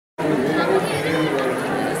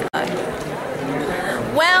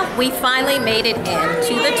We finally made it in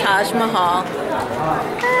to the Taj Mahal.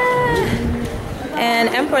 And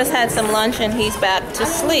Emperor's had some lunch and he's back to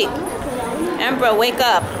sleep. Emperor, wake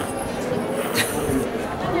up.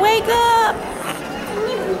 Wake up!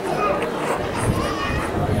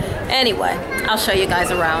 Anyway, I'll show you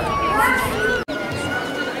guys around.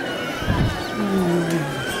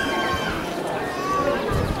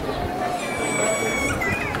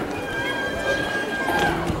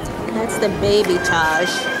 That's the baby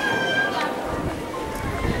Taj.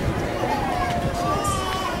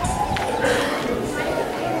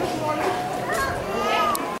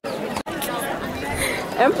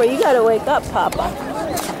 Emperor, you gotta wake up, Papa.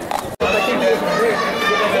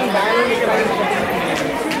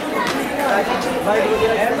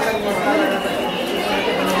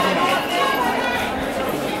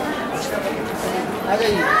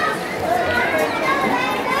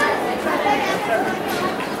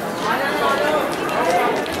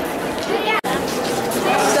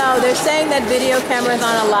 So they're saying that video cameras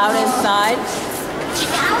aren't allowed inside.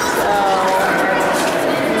 So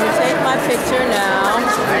I'm gonna take my picture now.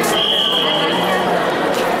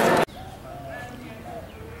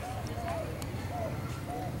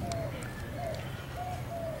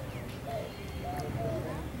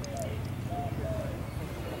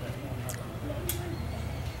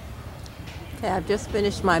 Okay, I've just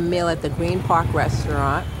finished my meal at the Green Park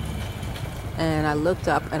restaurant, and I looked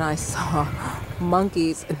up and I saw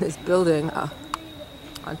monkeys in this building,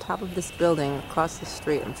 on top of this building across the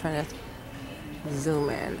street. I'm trying to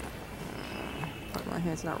zoom in, but my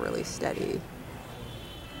hand's not really steady,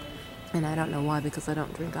 and I don't know why, because I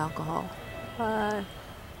don't drink alcohol.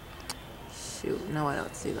 Shoot, no, I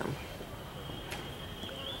don't see them.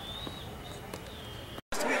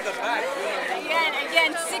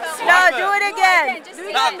 No, do it again. Do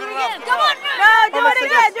it again. Come on. No, do it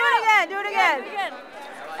again. Do it again.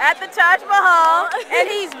 At the Taj Mahal, and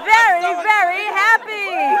he's very, very happy.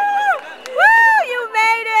 Woo! You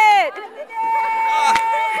made it.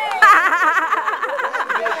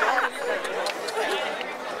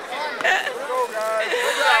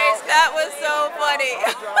 Guys, that was so funny.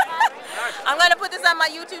 I'm gonna put this on my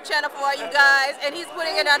YouTube channel for all you guys, and he's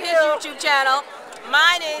putting it on his YouTube channel.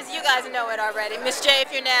 Mine is, you guys know it already, Miss J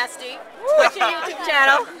if you're nasty. What's your YouTube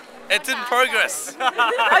channel? It's in progress.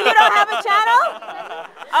 Oh, you don't have a channel?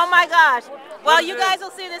 Oh my gosh. Well, you guys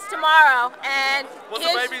will see this tomorrow. And what's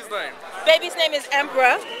the baby's name? Baby's name is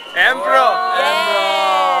Emperor. Emperor.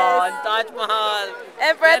 Yes. Emperor. Taj Mahal.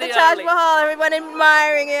 Emperor at the Taj Mahal. Everyone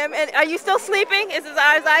admiring him. And are you still sleeping? Is his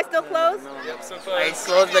eyes still closed? No. Yep, so close. Eyes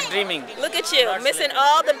closed but dreaming. Look at you, missing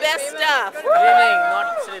all the best stuff. Dreaming,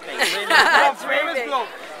 not sleeping. Dreaming.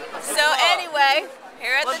 So anyway,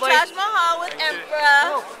 here at the Taj Mahal with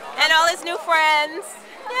Emperor and all his new friends.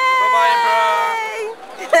 Yay! Bye-bye,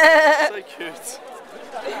 Emperor. So cute.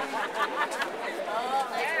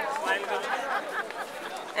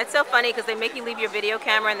 It's so funny because they make you leave your video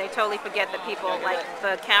camera and they totally forget that people, like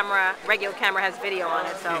the camera, regular camera has video on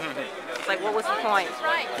it, so it's like, what was the point?